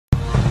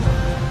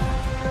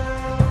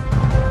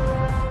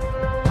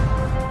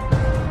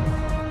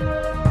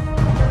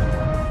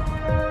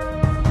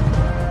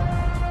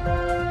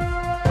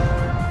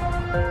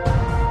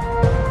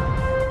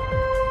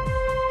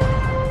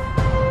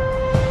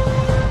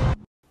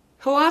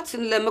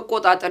ህዋትን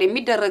ለመቆጣጠር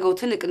የሚደረገው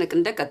ትንቅንቅ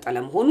እንደቀጠለ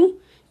መሆኑ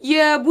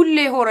የቡሌ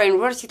ሆራ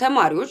ዩኒቨርሲቲ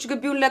ተማሪዎች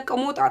ግቢውን ለቀው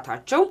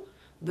መውጣታቸው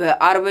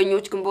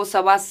በአርበኞች ግንቦት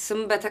 7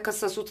 ስም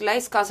በተከሰሱት ላይ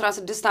እስከ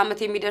 16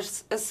 ዓመት የሚደርስ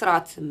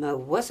እስራት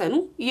መወሰኑ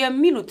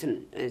የሚሉትን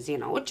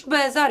ዜናዎች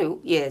በዛሬው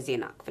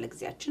የዜና ክፍለ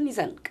ጊዜያችን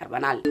ይዘን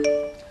ቀርበናል።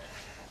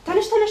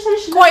 ተነሽ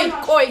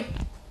ቆይ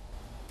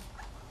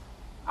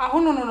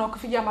አሁን ነው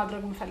ክፍያ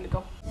ማድረግ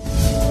የምፈልገው።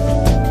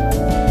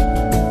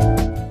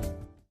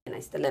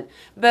 ይስተለን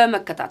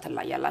በመከታተል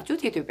ላይ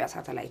ያላችሁት የኢትዮጵያ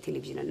ሳተላይት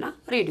ቴሌቪዥን እና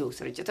ሬዲዮ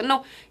ስርጭት ነው።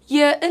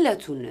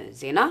 የዕለቱን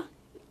ዜና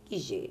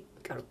ይዤ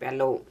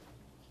ቀርቤያለሁ።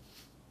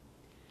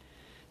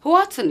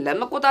 ህዋትን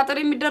ለመቆጣጠር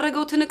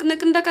የሚደረገው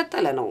ትንቅንቅ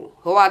እንደቀጠለ ነው።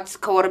 ህዋት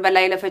ከወር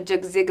በላይ ለፈጀ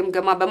ጊዜ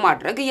ግምገማ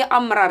በማድረግ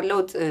የአመራር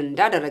ለውጥ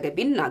እንዳደረገ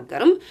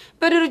ቢናገርም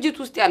በድርጅት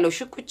ውስጥ ያለው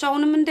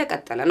ሽኩቻውንም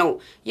እንደቀጠለ ነው።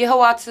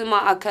 የህዋት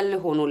ማዕከል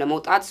ሆኖ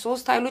ለመውጣት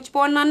ሶስት ኃይሎች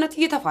በዋናነት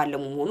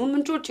እየተፋለሙ መሆኑን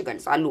ምንጮች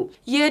ይገልጻሉ።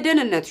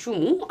 የደህንነት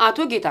ሹሙ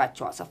አቶ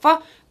ጌታቸው አሰፋ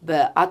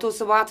በአቶ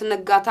ስብሐት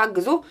ነጋ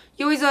ታግዞ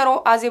የወይዘሮ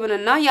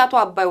አዜብንና የአቶ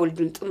አባይ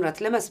ወልድን ጥምረት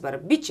ለመስበር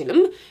ቢችልም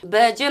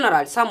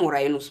በጀነራል ሳሞራ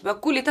የኑስ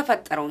በኩል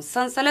የተፈጠረውን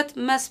ሰንሰለት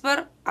መስበር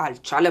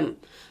አልቻለም።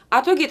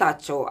 አቶ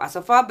ጌታቸው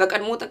አሰፋ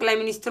በቀድሞ ጠቅላይ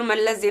ሚኒስትር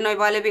መለስ ዜናዊ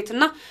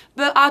ባለቤትና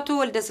በአቶ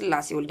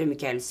ወልደስላሴ ወልደ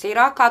ሚካኤል ሴራ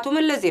ከአቶ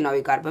መለስ ዜናዊ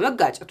ጋር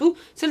በመጋጨቱ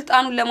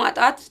ስልጣኑን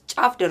ለማጣት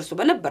ጫፍ ደርሶ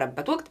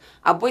በነበረበት ወቅት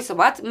አቦይ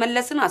ስብሐት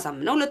መለስን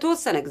አሳምነው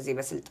ለተወሰነ ጊዜ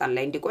በስልጣን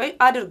ላይ እንዲቆይ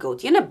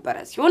አድርገውት የነበረ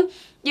ሲሆን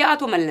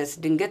የአቶ መለስ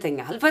ድንገተኛ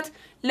ህልፈት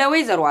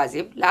ለወይዘሮ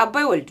አዜብ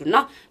ለአባይ ወልዱና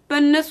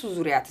በእነሱ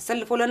ዙሪያ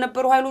ተሰልፈው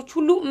ለነበሩ ኃይሎች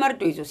ሁሉ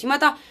መርዶ ይዞ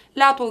ሲመጣ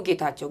ለአቶ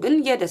ጌታቸው ግን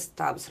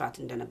የደስታ ብስራት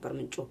እንደነበር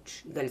ምንጮች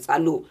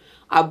ይገልጻሉ።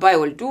 አባይ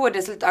ወልዱ ወደ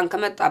ስልጣን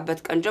ከመጣበት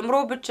ቀን ጀምሮ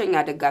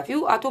ብቸኛ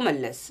ደጋፊው አቶ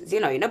መለስ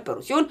ዜናዊ ነበሩ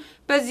ሲሆን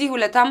በዚህ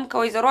ሁለታም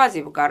ከወይዘሮ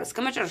አዜብ ጋር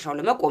እስከመጨረሻው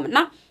ለመቆምና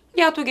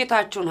የአቶ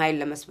ጌታቸውን ኃይል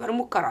ለመስበር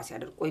ሙከራ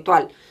ሲያደርግ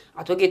ቆይቷል።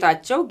 አቶ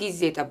ጌታቸው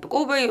ጊዜ ጠብቆ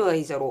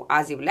በወይዘሮ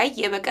አዜብ ላይ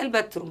የበቀል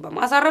በትሩን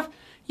በማሳረፍ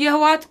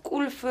የህዋት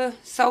ቁልፍ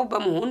ሰው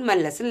በመሆን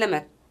መለስን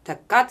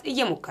ለመተካት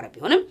እየሞከረ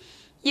ቢሆንም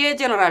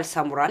የጀነራል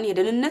ሳሞራን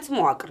የደህንነት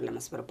መዋቅር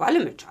ለመስበር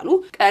ባለመቻሉ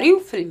ቀሪው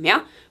ፍልሚያ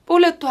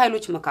በሁለቱ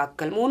ኃይሎች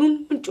መካከል መሆኑን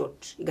ምንጮች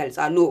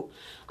ይገልጻሉ።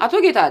 አቶ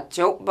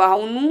ጌታቸው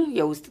በአሁኑ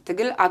የውስጥ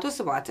ትግል አቶ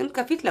ስብሐትን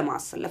ከፊት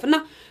ለማሰለፍና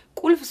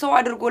ቁልፍ ሰው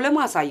አድርጎ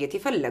ለማሳየት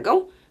የፈለገው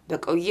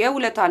በቆየ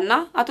ውለታና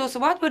አቶ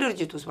ስብሐት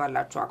በድርጅቱ ውስጥ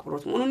ባላቸው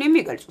አክብሮት መሆኑን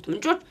የሚገልጹት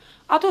ምንጮች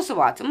አቶ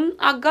ስብሐትም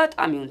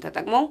አጋጣሚውን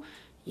ተጠቅመው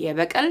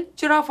የበቀል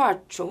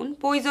ጅራፋቸውን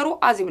በወይዘሮ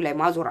አዜብ ላይ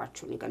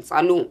ማዞራቸውን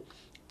ይገልጻሉ።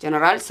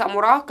 ጀነራል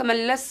ሳሞራ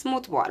ከመለስ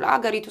ሞት በኋላ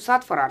አገሪቱ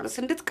ሳትፈራርስ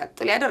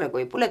እንድትቀጥል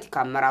ያደረገው የፖለቲካ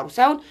አመራሩ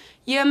ሳይሆን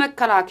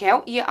የመከላከያው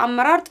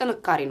የአመራር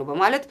ጥንካሬ ነው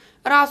በማለት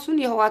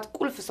ራሱን የህዋት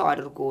ቁልፍ ሰው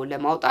አድርጎ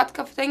ለማውጣት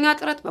ከፍተኛ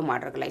ጥረት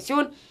በማድረግ ላይ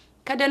ሲሆን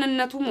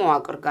ከደህንነቱ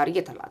መዋቅር ጋር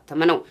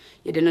እየተላተመ ነው።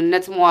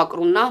 የደህንነት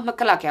መዋቅሩና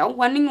መከላከያው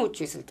ዋነኞቹ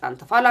የስልጣን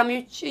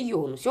ተፋላሚዎች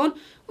እየሆኑ ሲሆን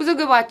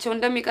ውዝግባቸው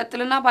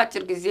እንደሚቀጥልና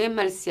በአጭር ጊዜ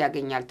መልስ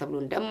ያገኛል ተብሎ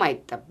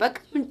እንደማይጠበቅ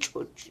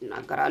ምንጮች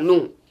ይናገራሉ።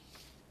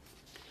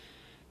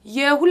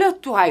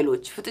 የሁለቱ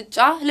ኃይሎች ፍጥጫ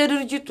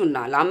ለድርጅቱና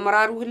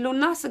ለአመራሩ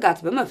ህልውና ስጋት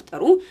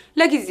በመፍጠሩ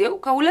ለጊዜው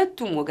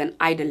ከሁለቱም ወገን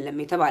አይደለም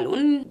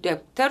የተባለውን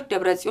ዶክተር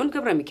ደብረጽዮን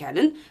ገብረ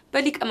ሚካኤልን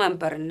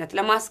በሊቀመንበርነት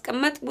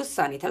ለማስቀመጥ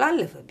ውሳኔ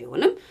ተላለፈ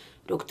ቢሆንም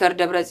ዶክተር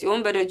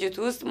ደብረጽዮን በድርጅቱ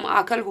ውስጥ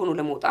ማዕከል ሆኖ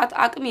ለመውጣት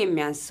አቅም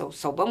የሚያንሰው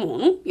ሰው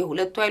በመሆኑ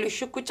የሁለቱ ኃይሎች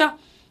ሽኩቻ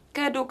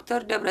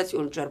ከዶክተር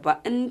ደብረጽዮን ጀርባ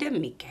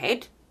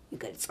እንደሚካሄድ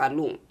ይገልጻሉ።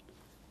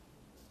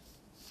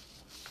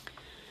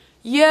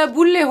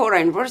 የቡሌ ሆራ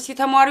ዩኒቨርሲቲ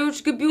ተማሪዎች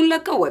ግቢውን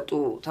ለቀው ወጡ።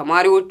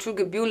 ተማሪዎቹ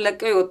ግቢውን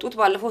ለቀው የወጡት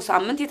ባለፈው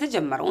ሳምንት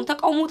የተጀመረውን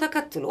ተቃውሞ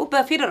ተከትሎ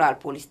በፌደራል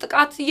ፖሊስ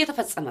ጥቃት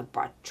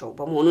እየተፈጸመባቸው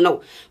በመሆኑ ነው።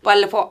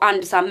 ባለፈው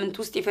አንድ ሳምንት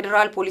ውስጥ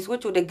የፌደራል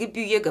ፖሊሶች ወደ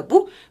ግቢው እየገቡ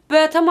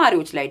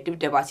በተማሪዎች ላይ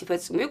ድብደባ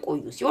ሲፈጽሙ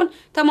የቆዩ ሲሆን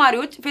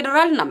ተማሪዎች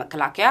ፌደራልና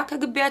መከላከያ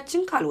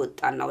ከግቢያችን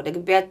ካልወጣና ወደ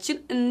ግቢያችን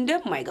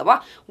እንደማይገባ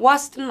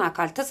ዋስትና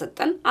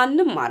ካልተሰጠን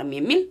አንማርም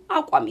የሚል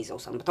አቋም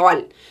ይዘው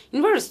ሰንብተዋል።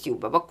 ዩኒቨርሲቲው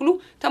በበኩሉ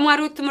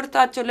ተማሪዎች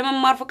ትምህርታቸውን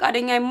ለመማር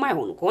ፈቃደኛ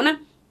ሆኑ ከሆነ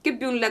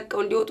ግቢውን ለቀው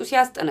እንዲወጡ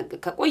ሲያስጠነቅቅ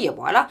ከቆየ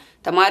በኋላ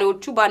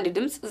ተማሪዎቹ በአንድ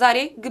ድምጽ ዛሬ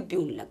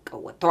ግቢውን ለቀው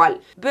ወጥተዋል።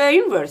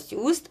 በዩኒቨርሲቲ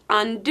ውስጥ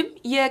አንድም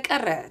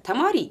የቀረ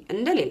ተማሪ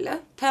እንደሌለ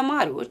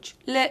ተማሪዎች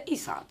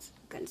ለኢሳት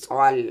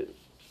ገልጸዋል።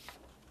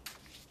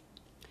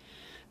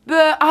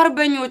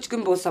 በአርበኞች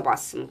ግንቦት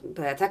 7 ስም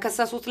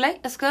በተከሰሱት ላይ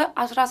እስከ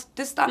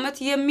 16 ዓመት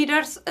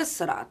የሚደርስ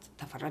እስራት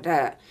ተፈረደ።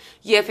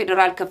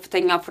 የፌደራል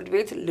ከፍተኛ ፍርድ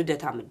ቤት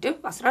ልደታ ምድብ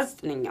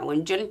 19ኛ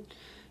ወንጀል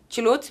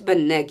ችሎት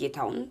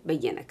በነጌታውን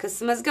በየነ ክስ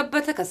መዝገብ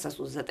በተከሰሱ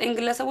 9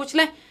 ግለሰቦች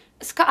ላይ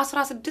እስከ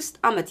 16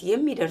 ዓመት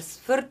የሚደርስ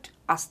ፍርድ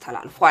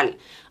አስተላልፏል።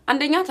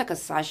 አንደኛ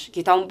ተከሳሽ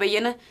ጌታውን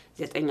በየነ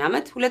 9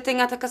 ዓመት፣ ሁለተኛ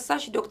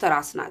ተከሳሽ ዶክተር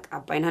አስናቅ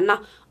አባይነህና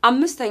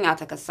አምስተኛ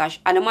ተከሳሽ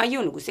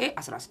አለማየሁ ንጉሴ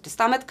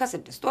 16 ዓመት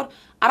ከ6 ወር፣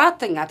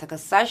 አራተኛ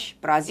ተከሳሽ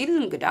ብራዚል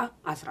እንግዳ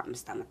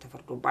 15 ዓመት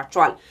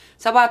ተፈርዶባቸዋል።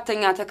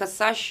 ሰባተኛ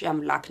ተከሳሽ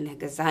አምላክነህ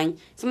ገዛኸኝ፣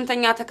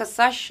 ስምንተኛ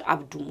ተከሳሽ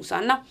አብዱ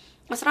ሙሳና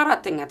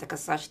 14ኛ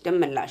ተከሳሽ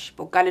ደመላሽ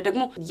ቦጋለ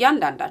ደግሞ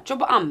ያንዳንዳቸው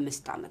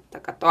በ5 ዓመት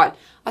ተቀጥተዋል።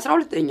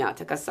 12ኛ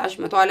ተከሳሽ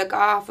መቶ አለቃ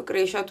ፍቅሬ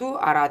ሸቱ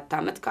 4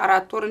 ዓመት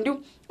ከ4 ወር እንዲሁም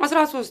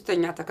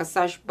 13ኛ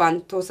ተከሳሽ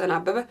ባንቶሰን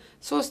አበበ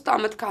 3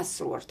 ዓመት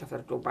ከ10 ወር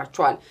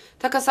ተፈርዶባቸዋል።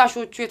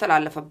 ተከሳሾቹ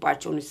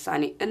የተላለፈባቸውን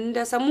ውሳኔ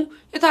እንደሰሙ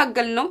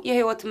የታገልነው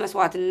የህይወት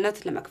መስዋዕትነት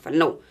ለመክፈል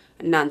ነው።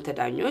 እናንተ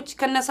ዳኞች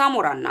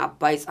ከነሳሞራና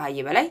አባይ ፀሐይ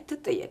በላይ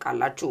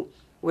ትጠየቃላችሁ።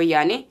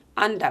 ወያኔ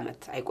 1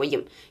 ዓመት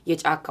አይቆይም።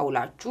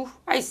 የጫካውላችሁ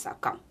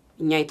አይሳካም።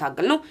 እኛ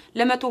የታገልነው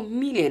ለ100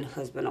 ሚሊዮን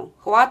ህዝብ ነው።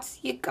 ህዋት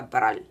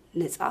ይቀበራል፣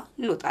 ነፃ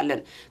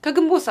እንወጣለን።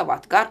 ከግንቦት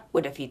 7 ጋር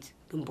ወደፊት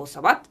ግንቦት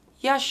 7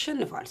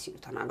 ያሸንፋል ሲሉ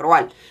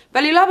ተናግረዋል።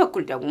 በሌላ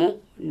በኩል ደግሞ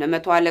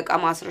እነ100 አለቃ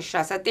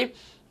ማስረሻ ሰጤ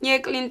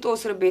የቅሊንጦ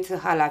እስር ቤት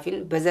ኃላፊን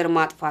በዘር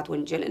ማጥፋት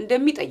ወንጀል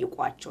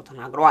እንደሚጠይቋቸው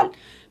ተናግረዋል።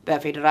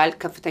 በፌደራል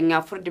ከፍተኛ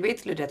ፍርድ ቤት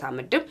ልደታ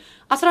ምድብ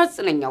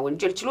 19ኛ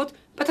ወንጀል ችሎት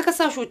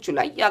በተከሳሾቹ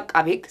ላይ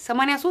የአቃቤ ህግ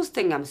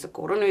 83ኛ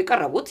ምስክር ሆነው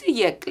የቀረቡት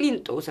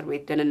የቅሊንጦ እስር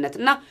ቤት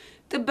ደህንነትና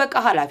ጥበቃ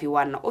ኃላፊ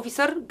ዋና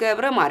ኦፊሰር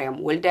ገብረ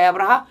ማርያም ወልዳይ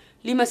አብርሃ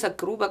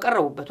ሊመሰክሩ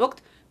በቀረቡበት ወቅት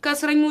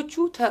ከእስረኞቹ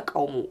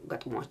ተቃውሞ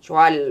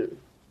ገጥሟቸዋል።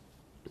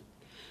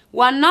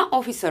 ዋና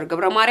ኦፊሰር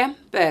ገብረ ማርያም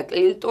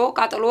በቅሊንጦ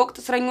ቃጠሎ ወቅት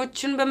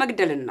እስረኞችን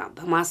በመግደልና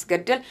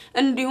በማስገደል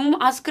እንዲሁም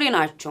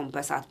አስክሬናቸውን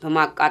በሳት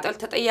በማቃጠል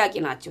ተጠያቂ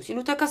ናቸው ሲሉ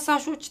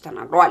ተከሳሾች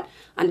ተናግረዋል።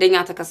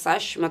 አንደኛ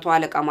ተከሳሽ መቶ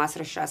አለቃ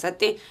ማስረሻ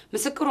ሰጤ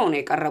ምስክር ሆነው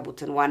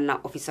የቀረቡትን ዋና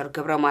ኦፊሰር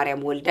ገብረ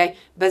ማርያም ወልዳይ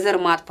በዘር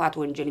ማጥፋት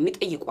ወንጀል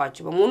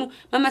የሚጠይቋቸው በመሆኑ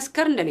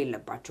መመስከር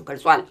እንደሌለባቸው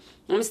ገልጿል።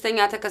 አምስተኛ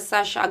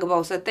ተከሳሽ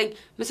አግባው ሰጠኝ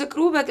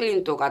ምስክሩ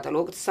በቅሊንጦ ቃጠሎ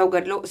ወቅት ሰው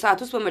ገድለው እሳት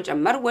ውስጥ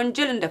በመጨመር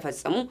ወንጀል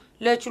እንደፈጸሙ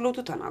ለችሎቱ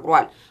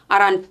ተናግረዋል።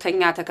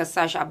 አራተኛ ተከሳሽ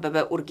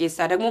አበበ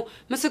ኡርጌሳ ደግሞ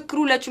ምስክሩ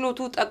ለችሎቱ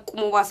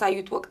ጠቁሞ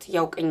ባሳዩት ወቅት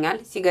ያውቀኛል፣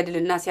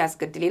 ሲገድልና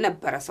ሲያስገድል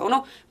የነበረ ሰው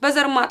ነው፣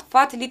 በዘር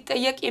ማጥፋት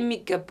ሊጠየቅ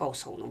የሚገባው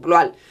ሰው ነው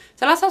ብሏል።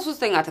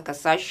 33ኛ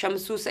ተከሳሽ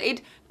ሸምሱ ሰዒድ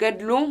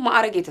ገድሎ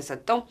ማዕረግ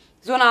የተሰጠው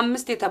ዞን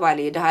 5 የተባለ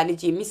የደሃ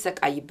ልጅ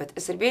የሚሰቃይበት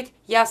እስር ቤት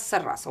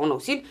ያሰራ ሰው ነው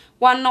ሲል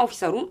ዋና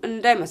ኦፊሰሩ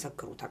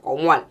እንዳይመሰክሩ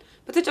ተቃውሟል።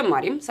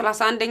 በተጨማሪም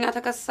 31ኛ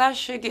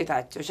ተከሳሽ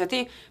ጌታቸው ሸቴ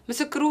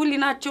ምስክሩ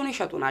ህሊናቸውን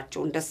የሸጡ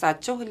ናቸው፣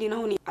 እንደሳቸው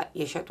ህሊናውን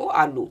የሸጡ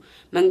አሉ፣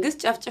 መንግስት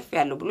ጨፍጭፍ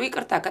ያለው ብሎ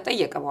ይቅርታ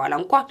ከጠየቀ በኋላ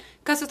እንኳን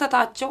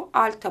ከስተታቸው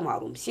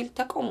አልተማሩም ሲል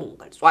ተቃውሞውን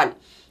ገልጿል።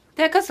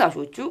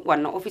 ተከሳሾቹ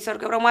ዋና ኦፊሰር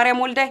ገብረ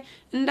ማርያም ወልዳይ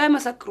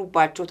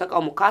እንዳይመሰክሩባቸው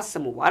ተቃውሞ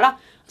ካሰሙ በኋላ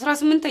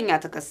 18ኛ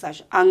ተከሳሽ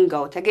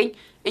አንጋው ተገኝ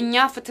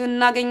እኛ ፍትህ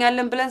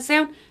እናገኛለን ብለን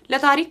ሳይሆን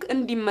ለታሪክ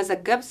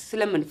እንዲመዘገብ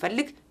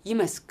ስለምንፈልግ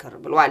ይመስክር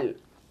ብሏል።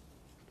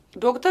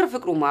 ዶክተር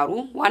ፍቅሩ ማሩ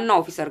ዋና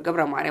ኦፊሰር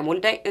ገብረ ማርያም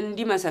ወልዳይ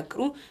እንዲመሰክሩ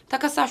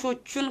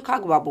ተከሳሾቹን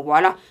ካግባቡ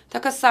በኋላ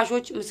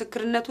ተከሳሾች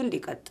ምስክርነቱ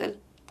እንዲቀጥል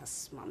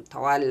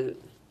ተስማምተዋል።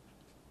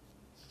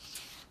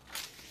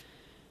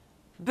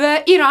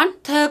 በኢራን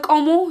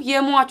ተቃውሞ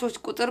የሟቾች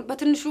ቁጥር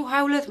በትንሹ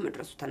 22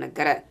 መድረሱ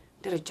ተነገረ።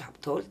 ደረጃ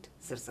ሀብተወልድ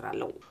ዝርዝር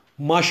አለው።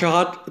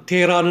 ማሻሃድ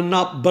ቴህራንና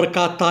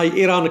በርካታ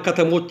የኢራን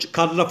ከተሞች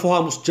ካለፈው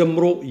ሐሙስ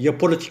ጀምሮ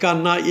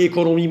የፖለቲካና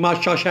የኢኮኖሚ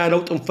ማሻሻያ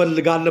ለውጥ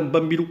እንፈልጋለን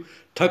በሚሉ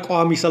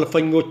ተቃዋሚ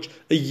ሰልፈኞች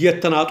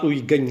እየተናጡ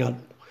ይገኛሉ።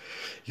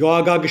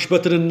 የዋጋ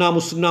ግሽበትንና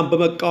ሙስናን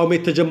በመቃወም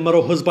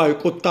የተጀመረው ህዝባዊ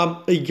ቁጣም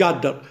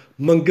እያደር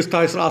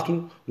መንግስታዊ ስርዓቱን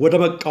ወደ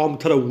መቃወም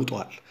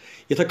ተለውጧል።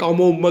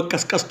 የተቃውሞውን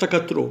መቀስቀስ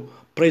ተከትሎ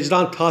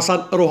ፕሬዝዳንት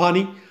ሐሰን ሩሃኒ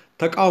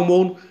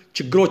ተቃውሞውን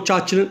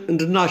ችግሮቻችንን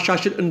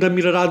እንድናሻሽል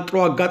እንደሚረዳን ጥሩ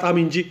አጋጣሚ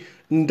እንጂ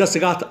እንደ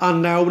ስጋት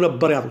አናየው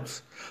ነበር ያሉት።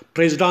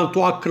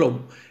 ፕሬዝዳንቱ አክለውም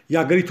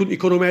የአገሪቱን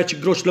ኢኮኖሚያዊ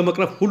ችግሮች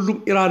ለመቅረፍ ሁሉም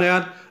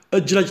ኢራናውያን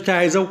እጅ ለእጅ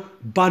ተያይዘው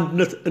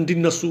በአንድነት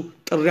እንዲነሱ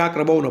ጥሪ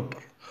አቅርበው ነበር።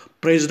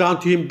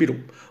 ፕሬዝዳንቱ ይህም ቢሉም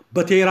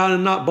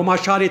በቴህራንና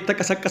በማሻሃድ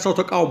የተቀሰቀሰው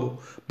ተቃውሞ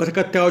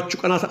በተከታዮቹ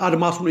ቀናት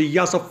አድማሱን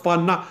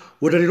እያሰፋና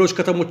ወደ ሌሎች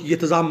ከተሞች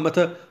እየተዛመተ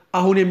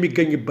አሁን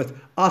የሚገኝበት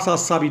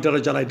አሳሳቢ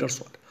ደረጃ ላይ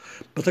ደርሷል።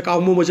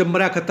 በተቃውሞ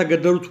መጀመሪያ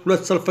ከተገደሉት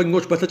 2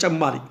 ሰልፈኞች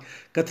በተጨማሪ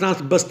ከትናንት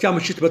በስቲያ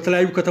ምሽት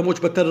በተለያዩ ከተሞች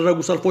በተደረጉ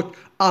ሰልፎች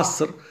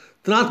 10፣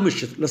 ትናንት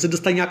ምሽት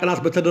ለ6ኛ ቀናት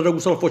በተደረጉ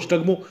ሰልፎች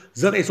ደግሞ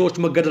 9 ሰዎች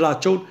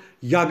መገደላቸውን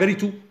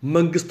የአገሪቱ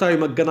መንግስታዊ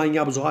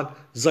መገናኛ ብዙሃን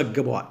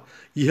ዘግበዋል።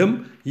 ይህም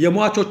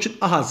የሟቾችን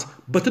አሃዝ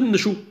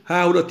በትንሹ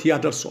 22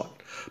 ያደርሰዋል።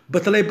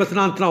 በተለይ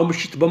በትናንትናው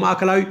ምሽት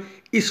በማዕከላዊ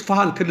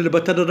ኢስፋሃን ክልል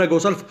በተደረገው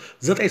ሰልፍ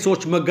 9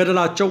 ሰዎች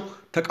መገደላቸው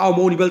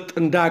ተቃውሞውን ይበልጥ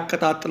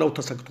እንዳያቀጣጥለው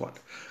ተሰግቷል።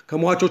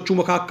 ከሟቾቹ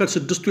መካከል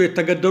 6ቱ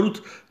የተገደሉት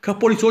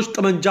ከፖሊሶች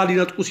ጠመንጃ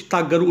ሊነጥቁ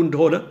ሲታገሉ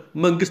እንደሆነ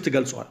መንግስት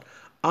ገልጿል።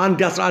 አንድ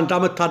የ11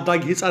 ዓመት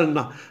ታዳጊ ህፃንና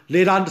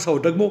ሌላ አንድ ሰው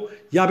ደግሞ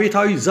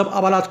የአብዮታዊ ዘብ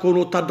አባላት ከሆኑ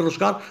ወታደሮች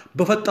ጋር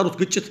በፈጠሩት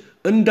ግጭት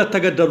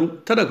እንደተገደሉ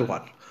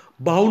ተነግሯል።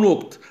 በአሁኑ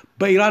ወቅት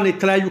በኢራን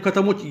የተለያዩ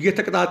ከተሞች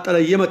እየተቀጣጠለ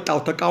የመጣው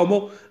ተቃውሞ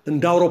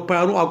እንደ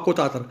አውሮፓውያኑ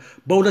አቆጣጠር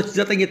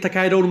በ2009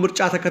 የተካሄደውን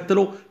ምርጫ ተከትሎ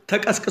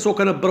ተቀስቅሶ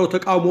ከነበረው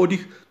ተቃውሞ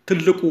ወዲህ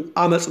ትልቁ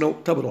አመጽ ነው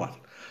ተብሏል።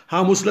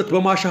 ሐሙስ ዕለት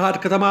በማሻሃድ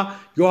ከተማ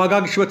የዋጋ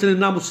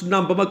ግሽበትንና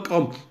ሙስናን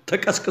በመቃወም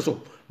ተቀስቅሶ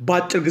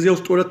በአጭር ጊዜ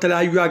ውስጥ ወደ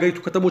ተለያዩ የአገሪቱ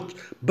ከተሞች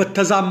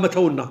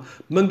በተዛመተውና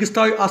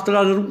መንግስታዊ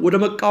አስተዳደሩን ወደ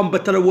መቃወም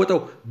በተለወጠው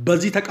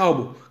በዚህ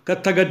ተቃውሞ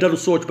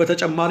ከተገደሉት ሰዎች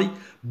በተጨማሪ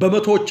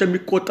በመቶዎች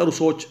የሚቆጠሩ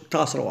ሰዎች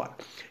ታስረዋል።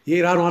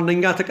 የኢራን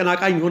ዋነኛ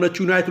ተቀናቃኝ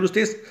የሆነችው ዩናይትድ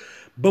ስቴትስ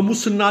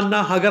በሙስናና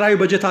ሀገራዊ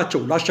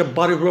በጀታቸው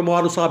ለአሸባሪዎች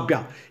በመዋሉ ሳቢያ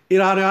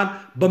ኢራናውያን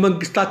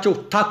በመንግስታቸው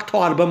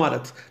ታክተዋል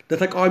በማለት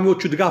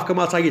ለተቃዋሚዎቹ ድጋፍ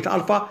ከማሳየት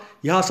አልፋ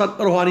የሐሰን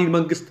ሩሃኒን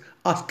መንግስት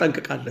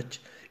አስጠንቅቃለች።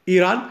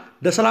 ኢራን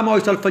ለሰላማዊ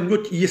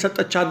ሰልፈኞች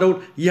እየሰጠች ያለውን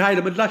የኃይል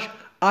ምላሽ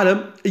ዓለም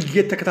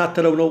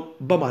እየተከታተለው ነው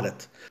በማለት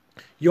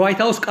የዋይት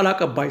ሃውስ ቃል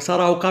አቀባይ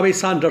ሳራ ሁካቤ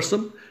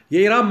ሳንደርስም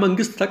የኢራን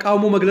መንግስት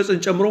ተቃውሞ መግለጽን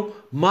ጨምሮ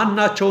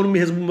ማናቸውንም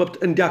የህዝቡ መብት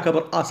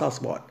እንዲያከብር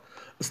አሳስበዋል።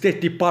 ስቴት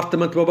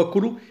ዲፓርትመንት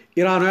በበኩሉ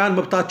ኢራናውያን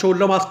መብታቸውን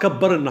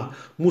ለማስከበርና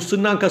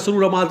ሙስናን ከስሩ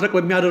ለማድረቅ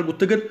በሚያደርጉት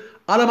ትግል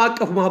ዓለም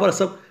አቀፉ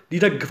ማህበረሰብ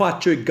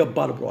ሊደግፋቸው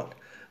ይገባል ብለዋል።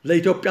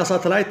 ለኢትዮጵያ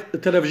ሳተላይት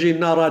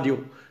ቴሌቪዥንና ራዲዮ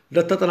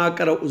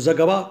ለተጠናቀረው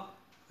ዘገባ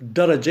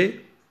ደረጀ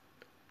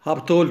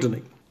ሀብተወልድ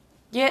ነኝ።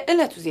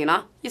 የዕለቱ ዜና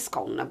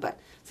እስካሁን ነበር።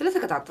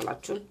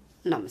 ስለተከታተላችሁን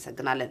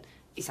እናመሰግናለን።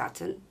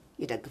 ኢሳትን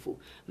ይደግፉ።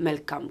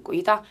 መልካም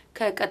ቆይታ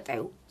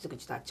ከቀጣዩ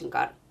ዝግጅታችን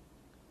ጋር